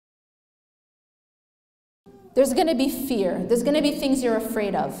There's going to be fear. There's going to be things you're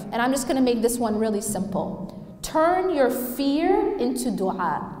afraid of. And I'm just going to make this one really simple. Turn your fear into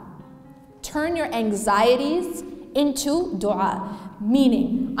dua. Turn your anxieties into dua.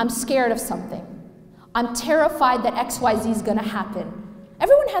 Meaning, I'm scared of something. I'm terrified that XYZ is going to happen.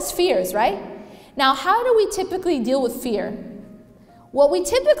 Everyone has fears, right? Now, how do we typically deal with fear? What we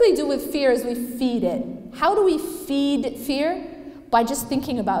typically do with fear is we feed it. How do we feed fear? By just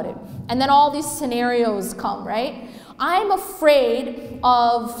thinking about it. And then all these scenarios come, right? I'm afraid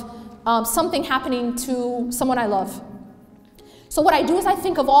of something happening to someone I love. So what I do is I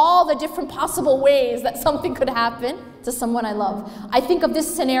think of all the different possible ways that something could happen to someone I love. I think of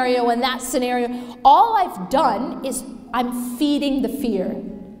this scenario and that scenario. All I've done is I'm feeding the fear.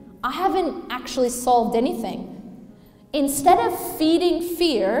 I haven't actually solved anything. Instead of feeding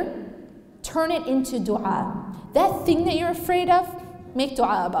fear, turn it into dua. That thing that you're afraid of, make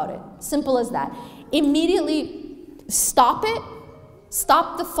dua about it. Simple as that. Immediately stop it,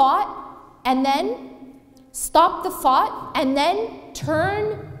 stop the thought, and then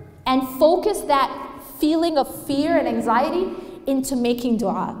turn and focus that feeling of fear and anxiety into making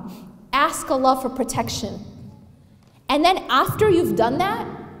dua. Ask Allah for protection. And then after you've done that,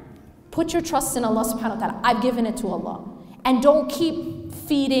 put your trust in Allah subhanahu wa ta'ala. I've given it to Allah. And don't keep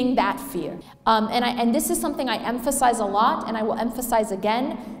feeding that fear. And this is something I emphasize a lot, and I will emphasize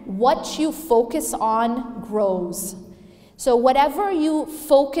again. What you focus on grows. So whatever you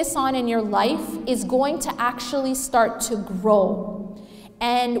focus on in your life is going to actually start to grow.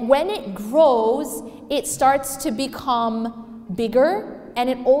 And when it grows, it starts to become bigger, and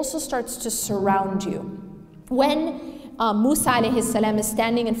it also starts to surround you. When Musa alayhi salam is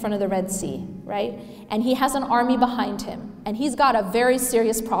standing in front of the Red Sea, right? And he has an army behind him, and he's got a very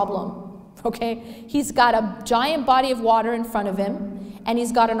serious problem, okay? He's got a giant body of water in front of him, and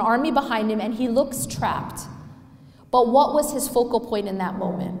he's got an army behind him, and he looks trapped. But what was his focal point in that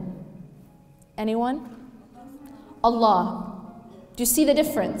moment? Anyone? Allah. Do you see the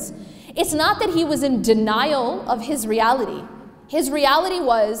difference? It's not that he was in denial of his reality. His reality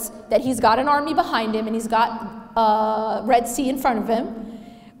was that he's got an army behind him and he's got Red Sea in front of him.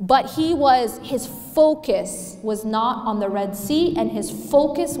 But his focus was not on the Red Sea, and his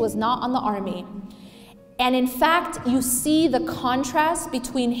focus was not on the army. And in fact, you see the contrast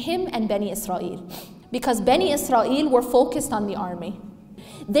between him and Bani Israel. Because Bani Israel were focused on the army.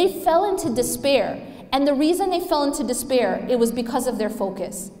 They fell into despair. And the reason they fell into despair, it was because of their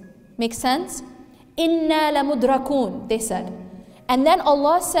focus. Make sense? Inna lamudrakun, they said. And then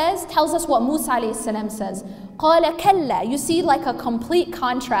Allah tells us what Musa alayhi salam says. Qala kalla. You see like a complete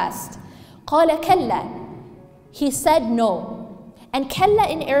contrast. Qala kalla. He said no. And kalla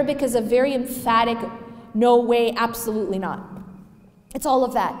in Arabic is a very emphatic, no way, absolutely not. It's all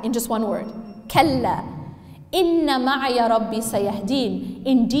of that in just one word. Kalla. Inna ma'aya rabbi sayahdeen.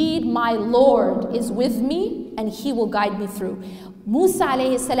 Indeed, my Lord is with me and He will guide me through. Musa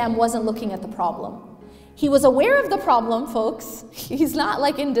alayhi salam wasn't looking at the problem. He was aware of the problem, folks. He's not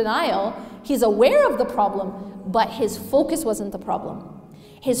like in denial. He's aware of the problem, but his focus wasn't the problem.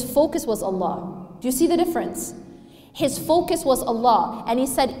 His focus was Allah. Do you see the difference? His focus was Allah. And he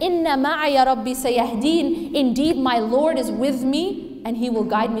said, Inna ma'aya rabbi sayahdeen. Indeed, my Lord is with me and He will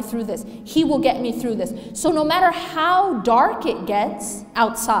guide me through this. He will get me through this. So no matter how dark it gets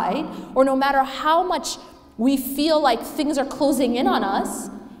outside, or no matter how much we feel like things are closing in on us,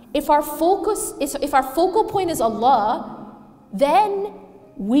 if our focal point is Allah, then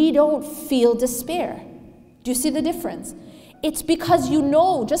we don't feel despair. Do you see the difference? It's because you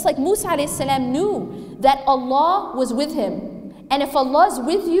know, just like Musa alayhi salam knew that Allah was with him. And if Allah is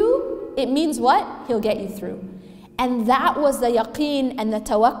with you, it means what? He'll get you through. And that was the yaqeen and the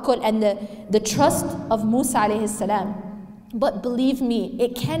tawakkul and the trust of Musa alayhi salam. But believe me,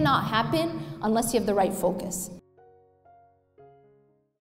 it cannot happen unless you have the right focus.